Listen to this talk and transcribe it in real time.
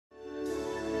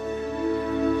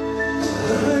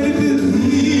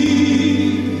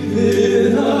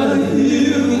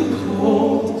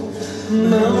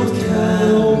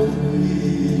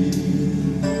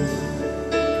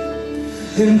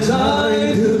and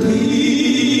I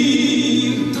believe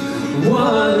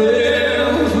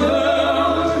whatever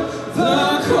the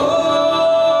cost.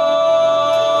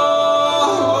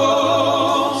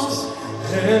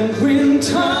 And when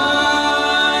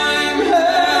time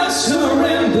has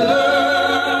surrendered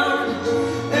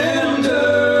and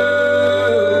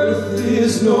earth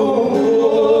is no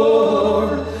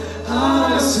more,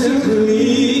 I simply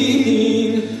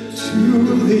to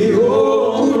the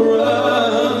old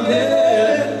rugged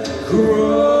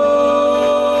cross.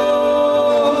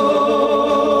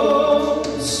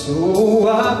 So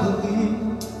I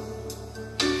believe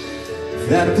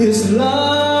that this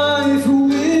life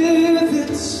with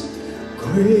its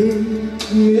great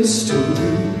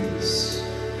mysteries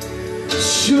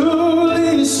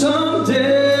surely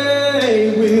someday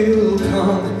will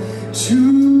come to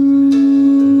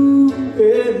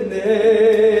an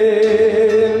end.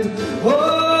 Oh,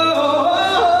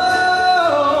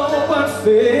 but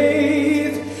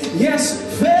faith, yes,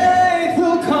 faith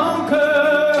will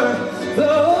conquer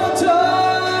the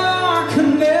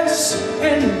darkness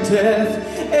and death,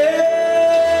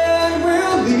 and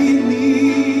will lead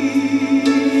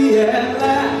me at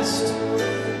last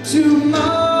to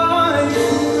my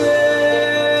friend.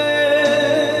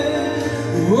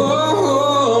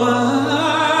 Oh,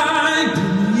 I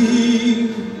believe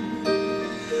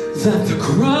that the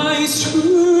Christ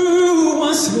who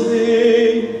was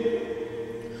slain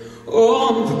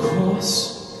on the cross,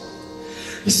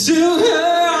 he still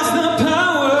has the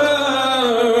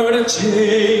power to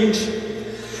change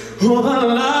all the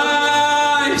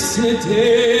lives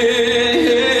today.